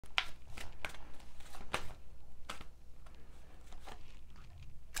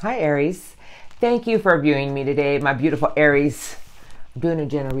Hi Aries. Thank you for viewing me today, my beautiful Aries. I'm doing a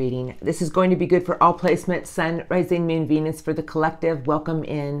general reading. This is going to be good for all placements, Sun, Rising, Moon, Venus. For the collective, welcome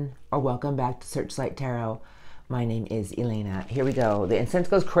in or welcome back to Searchlight Tarot. My name is Elena. Here we go. The incense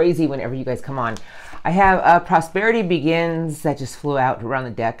goes crazy whenever you guys come on. I have Prosperity Begins that just flew out around the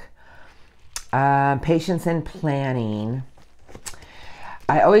deck. Patience and Planning.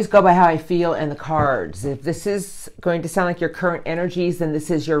 I always go by how I feel in the cards. If this is going to sound like your current energies, then this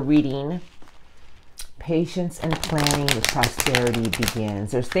is your reading. Patience and planning with prosperity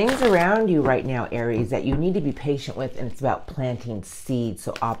begins. There's things around you right now, Aries, that you need to be patient with, and it's about planting seeds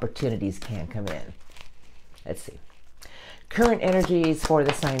so opportunities can come in. Let's see. Current energies for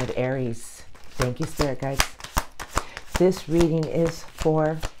the sign of Aries. Thank you, Spirit Guides. This reading is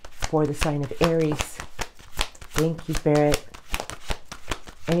for the sign of Aries. Thank you, Spirit.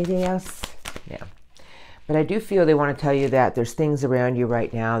 Anything else? Yeah. But I do feel they want to tell you that there's things around you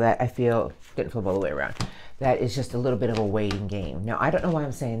right now that I feel, didn't flip all the way around, that is just a little bit of a waiting game. Now, I don't know why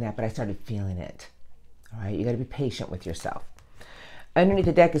I'm saying that, but I started feeling it. All right, you got to be patient with yourself. Underneath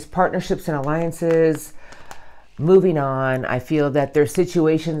the deck is partnerships and alliances. Moving on, I feel that there's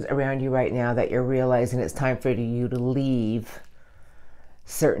situations around you right now that you're realizing it's time for you to leave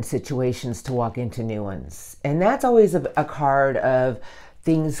certain situations to walk into new ones. And that's always a card of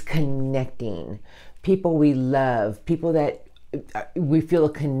things connecting, people we love, people that we feel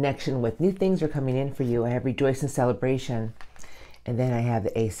a connection with. New things are coming in for you. I have Rejoice and Celebration, and then I have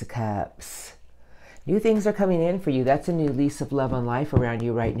the Ace of Cups. New things are coming in for you. That's a new lease of love on life around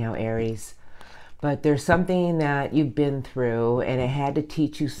you right now, Aries. But there's something that you've been through, and it had to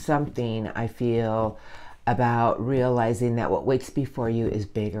teach you something, I feel, about realizing that what waits before you is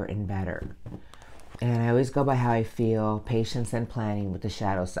bigger and better. And I always go by how I feel, patience and planning with the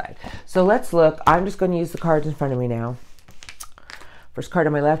shadow side. So let's look. I'm just going to use the cards in front of me now. First card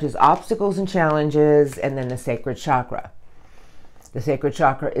on my left is Obstacles and Challenges, and then the Sacred Chakra. The Sacred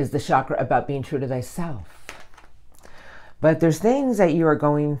Chakra is the chakra about being true to thyself. But there's things that you are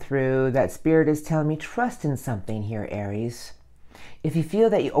going through that Spirit is telling me, trust in something here, Aries. If you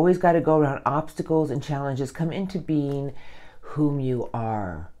feel that you always got to go around obstacles and challenges, come into being whom you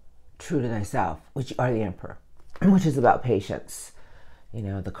are. True to thyself, which you are the Emperor, which is about patience, you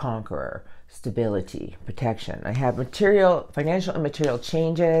know, the conqueror, stability, protection. I have material, financial and material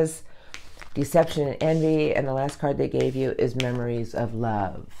changes, deception and envy, and the last card they gave you is Memories of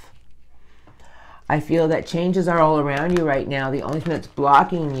Love. I feel that changes are all around you right now. The only thing that's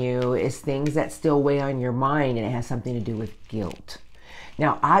blocking you is things that still weigh on your mind, and it has something to do with guilt.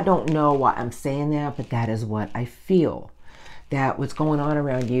 Now, I don't know why I'm saying that, but that is what I feel. That what's going on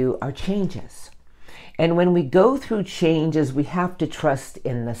around you are changes. And when we go through changes, we have to trust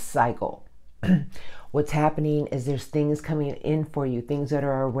in the cycle. What's happening is there's things coming in for you, things that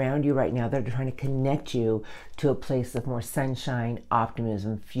are around you right now that are trying to connect you to a place of more sunshine,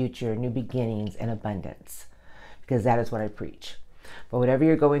 optimism, future, new beginnings, and abundance. Because that is what I preach. But whatever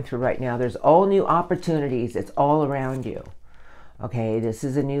you're going through right now, there's all new opportunities. It's all around you. Okay, this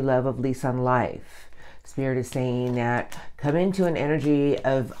is a new love of lease on life. Spirit is saying that come into an energy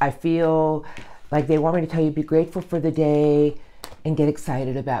of, I feel like they want me to tell you, be grateful for the day and get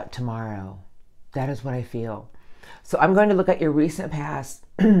excited about tomorrow. That is what I feel. So I'm going to look at your recent past.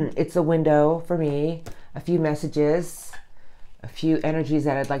 It's a window for me, a few messages, a few energies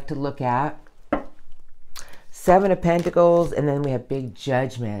that I'd like to look at. Seven of Pentacles, and then we have big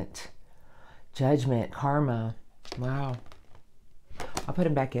Judgment. Judgment, karma. Wow. I'll put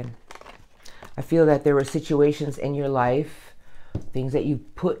them back in. I feel that there were situations in your life, things that you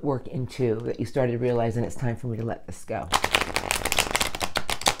put work into, that you started realizing it's time for me to let this go.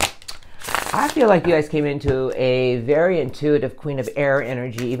 I feel like you guys came into a very intuitive Queen of Air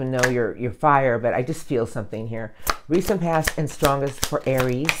energy, even though you're fire, but I just feel something here. Recent past and strongest for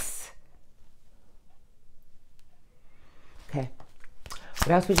Aries. Okay.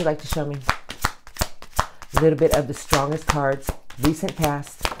 What else would you like to show me? A little bit of the strongest cards. Recent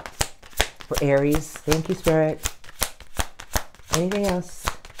past. For Aries. Thank you, Spirit. Anything else?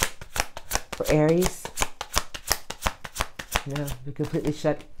 For Aries? No, they're completely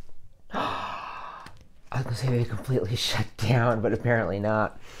shut. I was going to say they're completely shut down, but apparently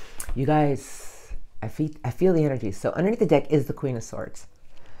not. You guys, I feel the energy. So underneath the deck is the Queen of Swords.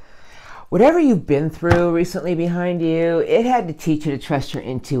 Whatever you've been through recently behind you, it had to teach you to trust your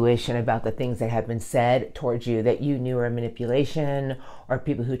intuition about the things that have been said towards you that you knew were manipulation or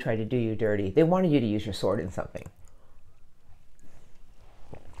people who tried to do you dirty. They wanted you to use your sword in something.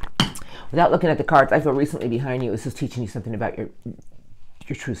 Without looking at the cards, I feel recently behind you, this is teaching you something about your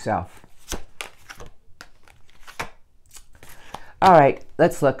true self. All right,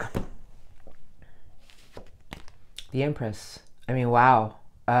 let's look. The Empress. I mean, wow.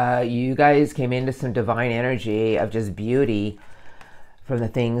 You guys came into some divine energy of just beauty from the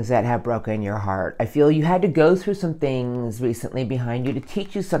things that have broken your heart. I feel you had to go through some things recently behind you to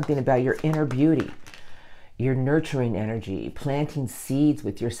teach you something about your inner beauty, your nurturing energy, planting seeds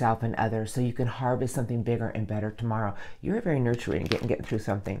with yourself and others so you can harvest something bigger and better tomorrow. You're very nurturing and getting through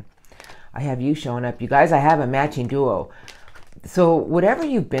something. I have you showing up. You guys, I have a matching duo. So whatever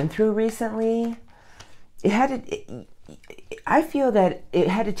you've been through recently, I feel that it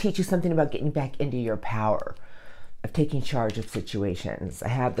had to teach you something about getting back into your power of taking charge of situations. I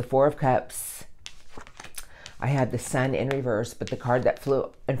have the Four of Cups. I had the Sun in reverse, but the card that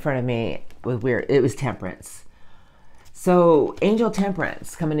flew in front of me was weird. It was Temperance. So Angel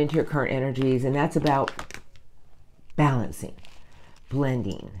Temperance coming into your current energies, and that's about balancing,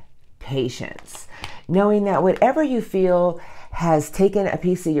 blending, patience, knowing that whatever you feel has taken a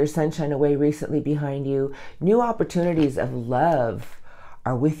piece of your sunshine away recently behind you, new opportunities of love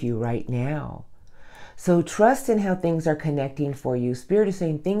are with you right now. So trust in how things are connecting for you. Spirit is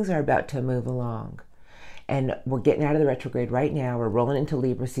saying things are about to move along. And we're getting out of the retrograde right now. We're rolling into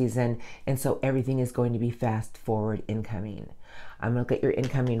Libra season. And so everything is going to be fast forward incoming. I'm going to look at your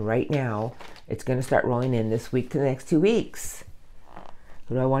incoming right now. It's going to start rolling in this week to the next 2 weeks.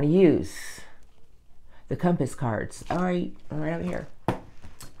 Who do I want to use? The Compass cards. All right over here. And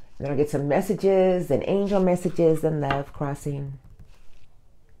then I'll get some messages and angel messages and love crossing.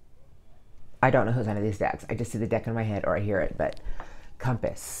 I don't know who's under these decks. I just see the deck in my head or I hear it, but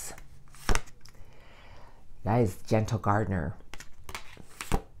Compass. That is Gentle Gardener.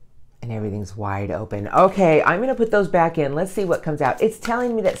 And everything's wide open. Okay, I'm going to put those back in. Let's see what comes out. It's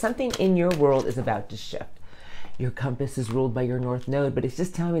telling me that something in your world is about to shift. Your compass is ruled by your North Node, but it's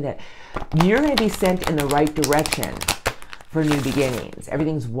just telling me that you're going to be sent in the right direction for new beginnings.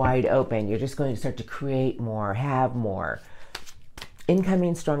 Everything's wide open. You're just going to start to create more, have more.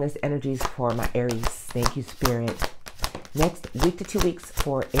 Incoming strongest energies for my Aries. Thank you, Spirit. Next week to 2 weeks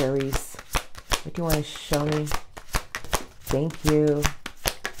for Aries. What do you want to show me? Thank you.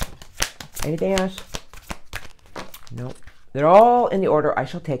 Anything else? Nope. They're all in the order. I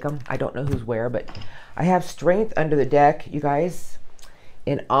shall take them. I don't know who's where, but I have Strength under the deck, you guys.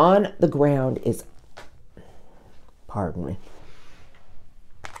 And on the ground is, pardon me,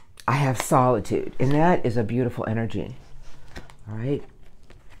 I have Solitude. And that is a beautiful energy. All right.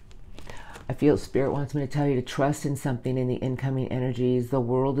 I feel Spirit wants me to tell you to trust in something in the incoming energies. The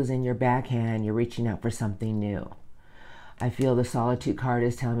world is in your backhand. You're reaching out for something new. I feel the Solitude card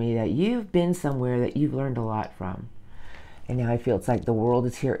is telling me that you've been somewhere that you've learned a lot from. And now I feel it's like the world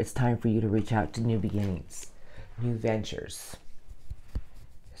is here. It's time for you to reach out to new beginnings, new ventures.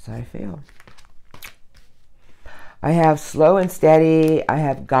 That's how I feel. I have Slow and Steady. I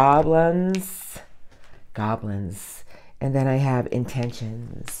have Goblins. And then I have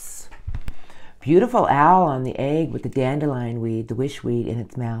Intentions. Beautiful owl on the egg with the dandelion weed, the wish weed in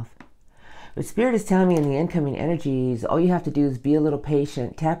its mouth. But Spirit is telling me in the incoming energies, all you have to do is be a little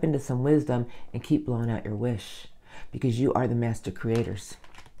patient, tap into some wisdom, and keep blowing out your wish. Because you are the master creators.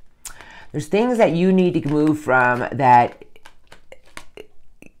 There's things that you need to move from that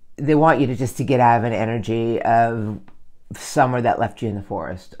they want you to just to get out of an energy of somewhere that left you in the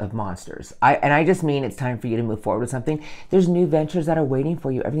forest of monsters. I just mean it's time for you to move forward with something. There's new ventures that are waiting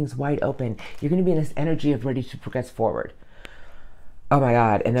for you. Everything's wide open. You're going to be in this energy of ready to progress forward. Oh my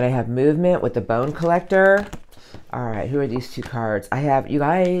God. And then I have Movement with the Bone Collector. All right. Who are these two cards? I have, you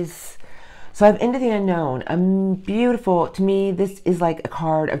guys. So I have Into the Unknown. Beautiful. To me, this is like a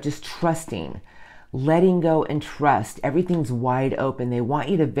card of just trusting, letting go and trust. Everything's wide open. They want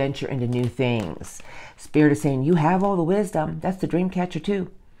you to venture into new things. Spirit is saying you have all the wisdom. That's the dream catcher too.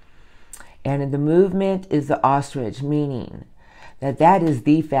 And in the Movement is the ostrich, meaning that that is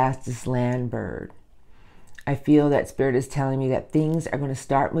the fastest land bird. I feel that Spirit is telling me that things are going to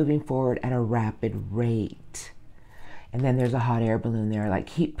start moving forward at a rapid rate. And then there's a hot air balloon there. Like,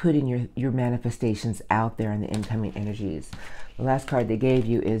 keep putting your manifestations out there in the incoming energies. The last card they gave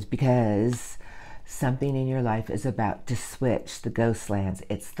you is because something in your life is about to switch. The ghost lands.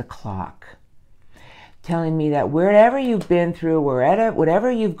 It's the clock. Telling me that wherever you've been through, whatever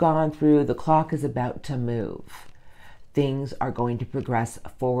you've gone through, the clock is about to move. Things are going to progress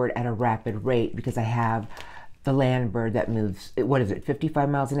forward at a rapid rate because I have the land bird that moves, what is it, 55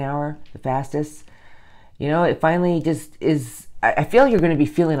 miles an hour, the fastest? You know, it finally just is, I feel you're going to be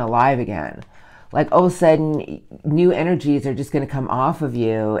feeling alive again. Like all of a sudden, new energies are just going to come off of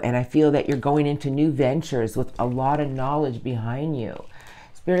you. And I feel that you're going into new ventures with a lot of knowledge behind you.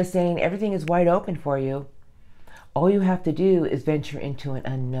 Spirit is saying everything is wide open for you. All you have to do is venture into an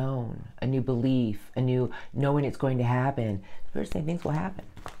unknown, a new belief, a new knowing it's going to happen. First thing, things will happen.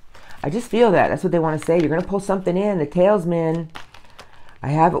 I just feel that. That's what they want to say. You're going to pull something in. The Talesman. I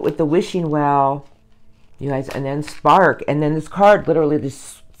have it with the wishing well. You guys, and then spark. And then this card literally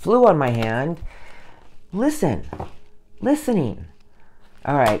just flew on my hand. Listen. Listening.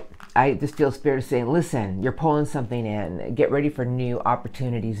 All right. I just feel Spirit saying, listen, you're pulling something in. Get ready for new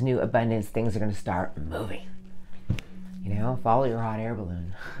opportunities, new abundance. Things are going to start moving. You know, follow your hot air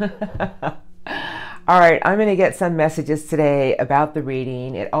balloon. All right, I'm going to get some messages today about the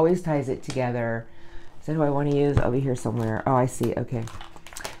reading. It always ties it together. Is that who I want to use? Over here somewhere. Oh, I see. Okay.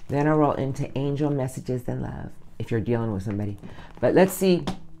 Then I'll roll into angel messages and love if you're dealing with somebody. But let's see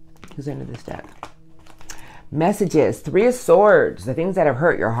who's into this deck. Messages. 3 of Swords. The things that have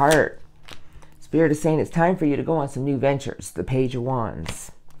hurt your heart. Spirit is saying it's time for you to go on some new ventures. The Page of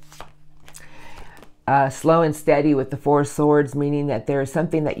Wands. Slow and steady with the 4 of Swords, meaning that there is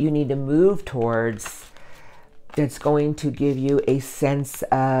something that you need to move towards that's going to give you a sense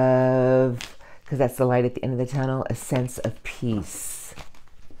of, because that's the light at the end of the tunnel, a sense of peace.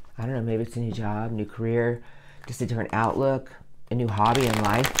 I don't know, maybe it's a new job, new career, just a different outlook, a new hobby in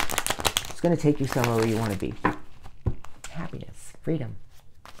life. It's going to take you somewhere where you want to be. Happiness, freedom.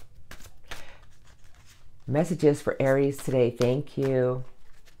 Messages for Aries today. Thank you.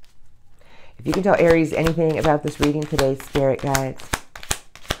 If you can tell Aries anything about this reading today, Spirit Guides.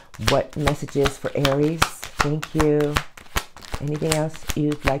 What messages for Aries? Thank you. Anything else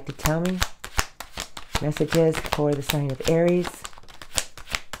you'd like to tell me? Messages for the sign of Aries.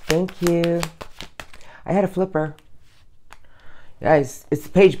 Thank you. I had a flipper. Guys, it's the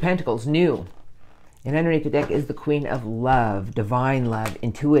Page of Pentacles, new. And underneath the deck is the Queen of Love, divine love,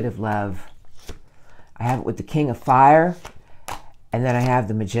 intuitive love. I have it with the King of Fire. And then I have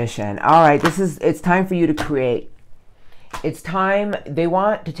the Magician. All right, it's time for you to create. It's time, they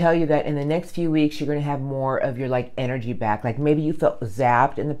want to tell you that in the next few weeks, you're going to have more of your energy back. Like maybe you felt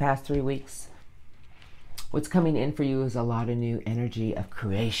zapped in the past 3 weeks. What's coming in for you is a lot of new energy of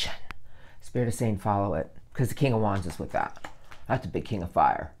creation. Spirit is saying follow it, because the King of Wands is with that. That's the big King of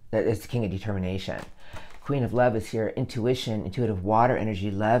Fire. That is the King of Determination. Queen of Love is here. Intuition, intuitive water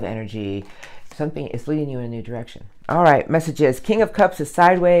energy, love energy. Something is leading you in a new direction. All right, messages. King of Cups is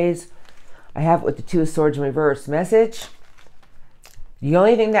sideways. I have it with the 2 of Swords in reverse. Message. The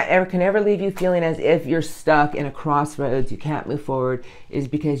only thing that can ever leave you feeling as if you're stuck in a crossroads, you can't move forward, is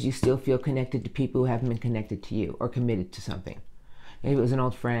because you still feel connected to people who haven't been connected to you or committed to something. Maybe it was an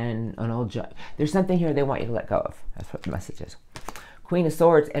old friend, an old job. There's something here they want you to let go of. That's what the message is. Queen of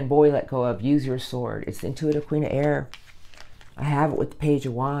Swords and boy, let go of. Use your sword. It's the intuitive Queen of Air. I have it with the Page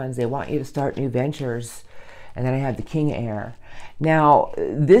of Wands. They want you to start new ventures. And then I have the King of Air. Now,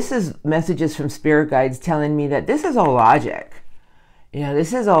 this is messages from Spirit Guides telling me that this is all logic. You know,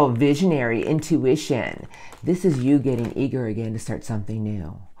 this is all visionary, intuition. This is you getting eager again to start something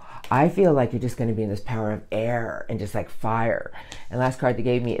new. I feel like you're just going to be in this power of air and just like fire. And last card they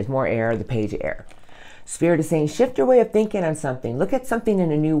gave me is more air, the Page of Air. Spirit is saying, shift your way of thinking on something. Look at something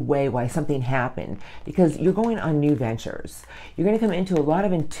in a new way, why something happened. Because you're going on new ventures. You're going to come into a lot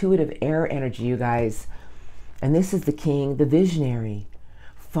of intuitive air energy, you guys. And this is the King, the visionary.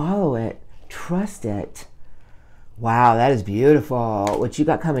 Follow it. Trust it. Wow, that is beautiful. What you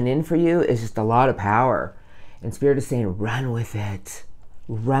got coming in for you is just a lot of power. And Spirit is saying, run with it.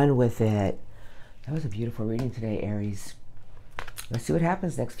 Run with it. That was a beautiful reading today, Aries. Let's see what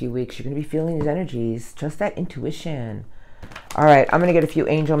happens next few weeks. You're going to be feeling these energies. Trust that intuition. All right, I'm going to get a few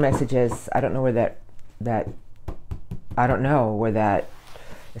angel messages. I don't know where that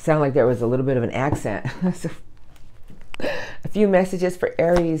it sounded like there was a little bit of an accent. So, a few messages for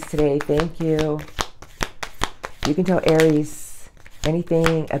Aries today. Thank you. You can tell Aries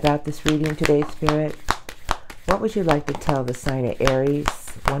anything about this reading today, Spirit. What would you like to tell the sign of Aries?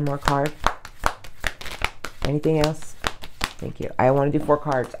 One more card. Anything else? Thank you. I want to do 4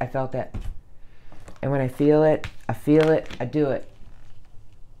 cards. I felt it. And when I feel it, I do it.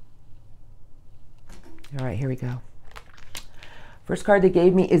 All right, here we go. First card they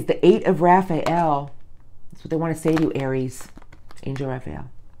gave me is the 8 of Raphael. That's what they want to say to you, Aries. Angel Raphael.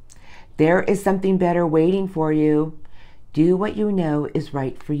 There is something better waiting for you. Do what you know is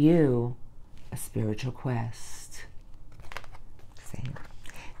right for you. A spiritual quest. Same.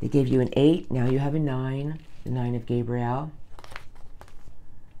 They gave you an 8. Now you have a 9. The 9 of Gabriel.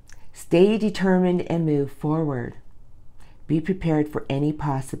 Stay determined and move forward. Be prepared for any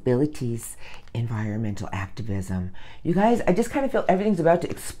possibilities. Environmental activism. You guys, I just kind of feel everything's about to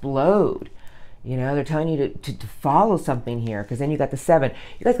explode. You know, they're telling you to follow something here, because then you got the 7.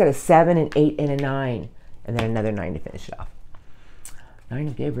 You guys got a 7, an 8, and a 9. and then another 9 to finish it off. 9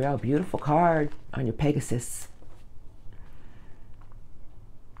 of Gabriel, beautiful card on your Pegasus.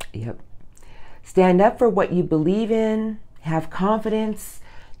 Yep. Stand up for what you believe in, have confidence,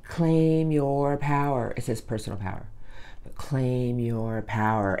 claim your power. It says personal power, but claim your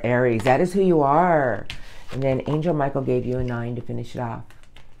power. Aries, that is who you are. And then Angel Michael gave you a 9 to finish it off.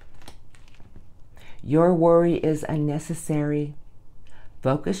 Your worry is unnecessary.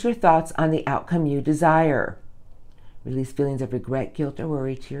 Focus your thoughts on the outcome you desire. Release feelings of regret, guilt, or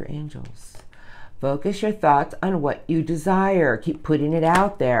worry to your angels. Focus your thoughts on what you desire. Keep putting it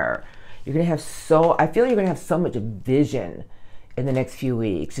out there. You're going to have I feel you're going to have so much vision in the next few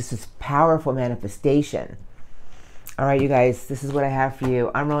weeks. Just this powerful manifestation. All right, you guys, this is what I have for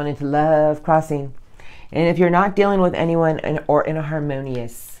you. I'm rolling into love crossing. And if you're not dealing with anyone or in a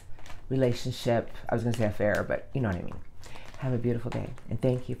harmonious relationship, I was going to say affair, but you know what I mean. Have a beautiful day. And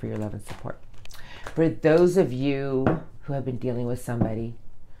thank you for your love and support. For those of you who have been dealing with somebody,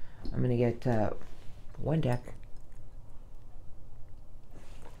 I'm going to get one deck.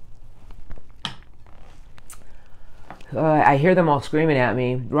 I hear them all screaming at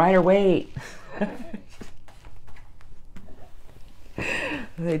me, Rider, wait.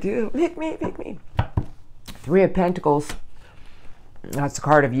 They do. Pick me, pick me. 3 of Pentacles. That's the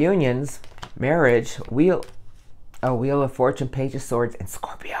card of unions, marriage, Wheel of Fortune, Page of Swords, and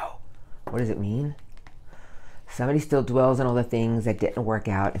Scorpio. What does it mean? Somebody still dwells on all the things that didn't work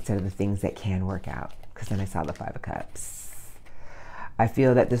out instead of the things that can work out. Because then I saw the 5 of Cups. I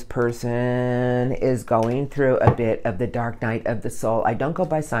feel that this person is going through a bit of the dark night of the soul. I don't go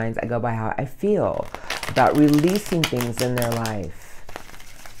by signs. I go by how I feel about releasing things in their life.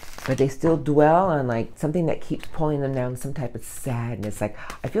 But they still dwell on like something that keeps pulling them down, some type of sadness. Like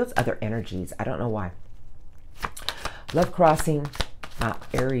I feel it's other energies. I don't know why. Love crossing.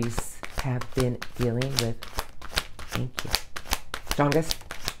 Aries have been dealing with. Thank you. Strongest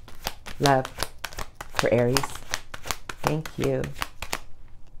love for Aries. Thank you.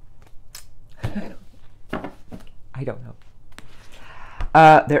 I don't know.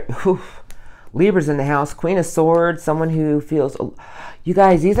 Libra's in the house. Queen of Swords. Someone who feels... You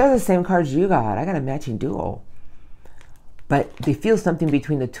guys, these are the same cards you got. I got a matching duo. But they feel something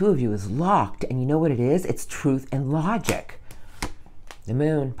between the two of you is locked. And you know what it is? It's truth and logic. The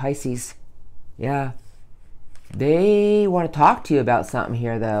Moon, Pisces. Yeah. They want to talk to you about something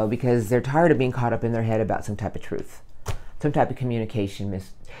here, though, because they're tired of being caught up in their head about some type of truth. Some type of communication.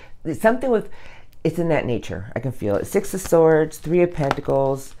 Something with... It's in that nature. I can feel it. 6 of Swords, 3 of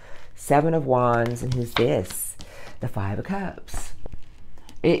Pentacles, 7 of Wands, and who's this? The 5 of Cups.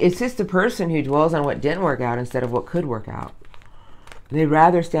 It's just a person who dwells on what didn't work out instead of what could work out. They'd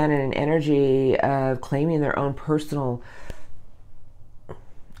rather stand in an energy of claiming their own personal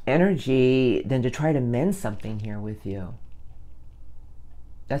energy than to try to mend something here with you.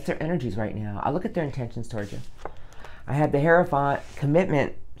 That's their energies right now. I look at their intentions towards you. I have the Hierophant,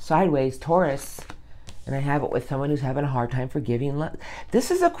 commitment, sideways, Taurus, and I have it with someone who's having a hard time forgiving love. This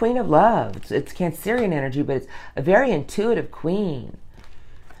is a Queen of Love. It's Cancerian energy, but it's a very intuitive queen.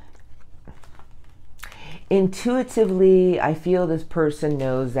 Intuitively, I feel this person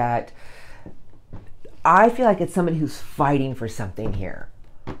knows that. I feel like it's somebody who's fighting for something here.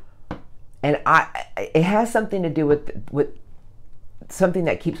 And it has something to do with something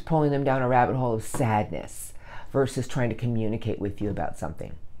that keeps pulling them down a rabbit hole of sadness versus trying to communicate with you about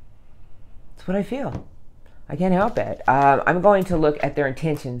something. That's what I feel. I can't help it. I'm going to look at their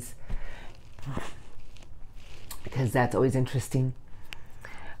intentions because that's always interesting.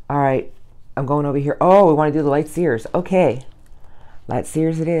 All right. I'm going over here. Oh, we want to do the Light Seers. Okay. Light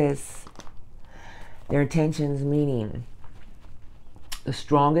Seers it is. Their intentions, meaning the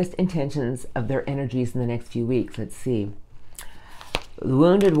strongest intentions of their energies in the next few weeks. Let's see. The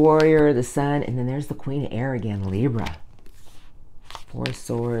Wounded Warrior, the Sun, and then there's the Queen of Air again, Libra. 4 of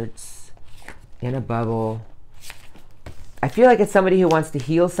Swords in a bubble. I feel like it's somebody who wants to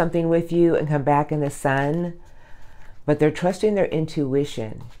heal something with you and come back in the Sun, but they're trusting their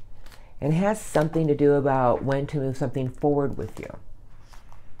intuition. And it has something to do about when to move something forward with you.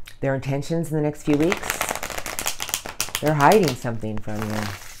 Their intentions in the next few weeks, they're hiding something from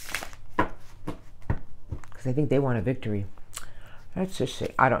you. Because I think they want a victory. Let's just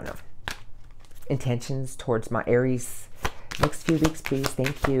say, I don't know. Intentions towards my Aries. Next few weeks, please.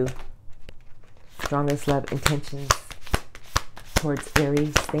 Thank you. Strongest love intentions towards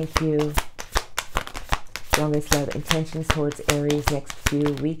Aries. Thank you. Strongest love intentions towards Aries next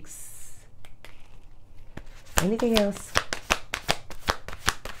few weeks. Anything else?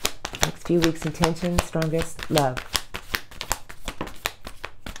 Next few weeks intentions, strongest love.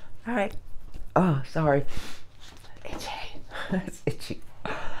 All right. Oh, sorry. Itchy. It's itchy.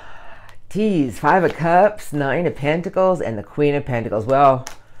 Tease, 5 of Cups, 9 of Pentacles, and the Queen of Pentacles. Well,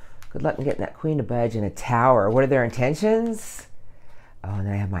 good luck in getting that Queen to budge in a Tower. What are their intentions? Oh, and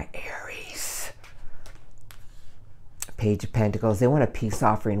then I have my Aries. Page of Pentacles. They want a peace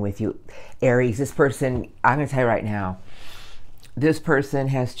offering with you. Aries, this person, I'm going to tell you right now, this person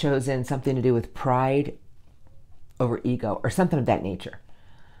has chosen something to do with pride over ego or something of that nature.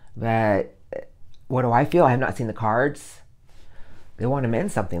 But what do I feel? I have not seen the cards. They want to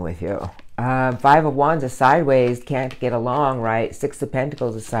mend something with you. 5 of Wands is sideways, can't get along, right? 6 of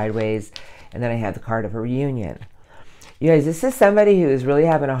Pentacles is sideways. And then I have the card of a reunion. You guys, this is somebody who is really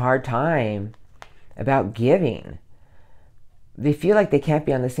having a hard time about giving. They feel like they can't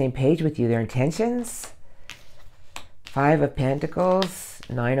be on the same page with you. Their intentions? 5 of Pentacles,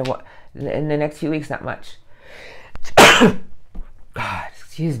 9 of Wands. In the next few weeks, not much. God,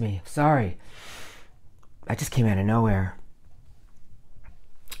 excuse me. Sorry. I just came out of nowhere.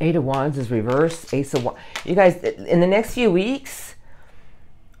 8 of Wands is reversed. Ace of Wands. You guys, in the next few weeks,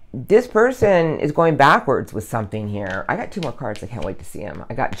 this person is going backwards with something here. I got 2 more cards. I can't wait to see them.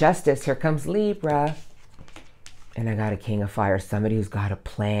 I got Justice. Here comes Libra. And I got a King of Fire. Somebody who's got a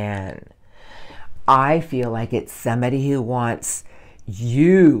plan. I feel like it's somebody who wants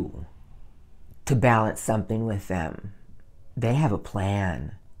you to balance something with them. They have a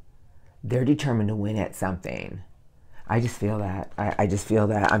plan. They're determined to win at something. I just feel that. I just feel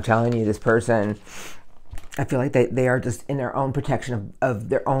that. I'm telling you, this person, I feel like they are just in their own protection of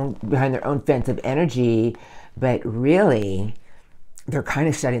their own, behind their own fence of energy, but really, they're kind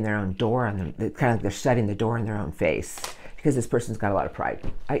of shutting their own door on them. They're kind of like they're shutting the door in their own face because this person's got a lot of pride.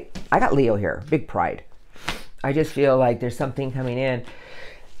 I got Leo here, big pride. I just feel like there's something coming in.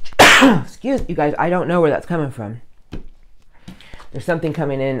 Excuse you guys, I don't know where that's coming from. There's something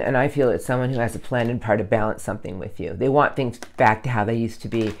coming in, and I feel it's someone who has a plan and try to balance something with you. They want things back to how they used to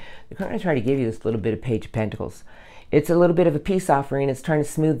be. They're going to try to give you this little bit of Page of Pentacles. It's a little bit of a peace offering. It's trying to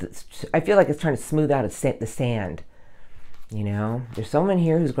smooth, I feel like it's trying to smooth out the sand. You know, there's someone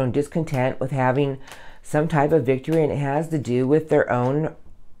here who's grown discontent with having some type of victory, and it has to do with their own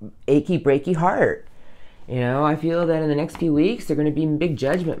achy, breaky heart. You know, I feel that in the next few weeks, they're going to be in big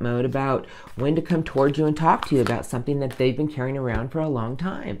judgment mode about when to come towards you and talk to you about something that they've been carrying around for a long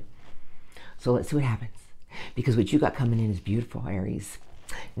time. So let's see what happens. Because what you got coming in is beautiful, Aries.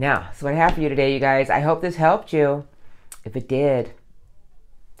 Now, so what I have for you today, you guys, I hope this helped you. If it did,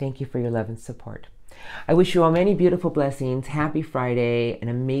 thank you for your love and support. I wish you all many beautiful blessings. Happy Friday, an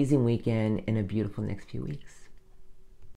amazing weekend, and a beautiful next few weeks.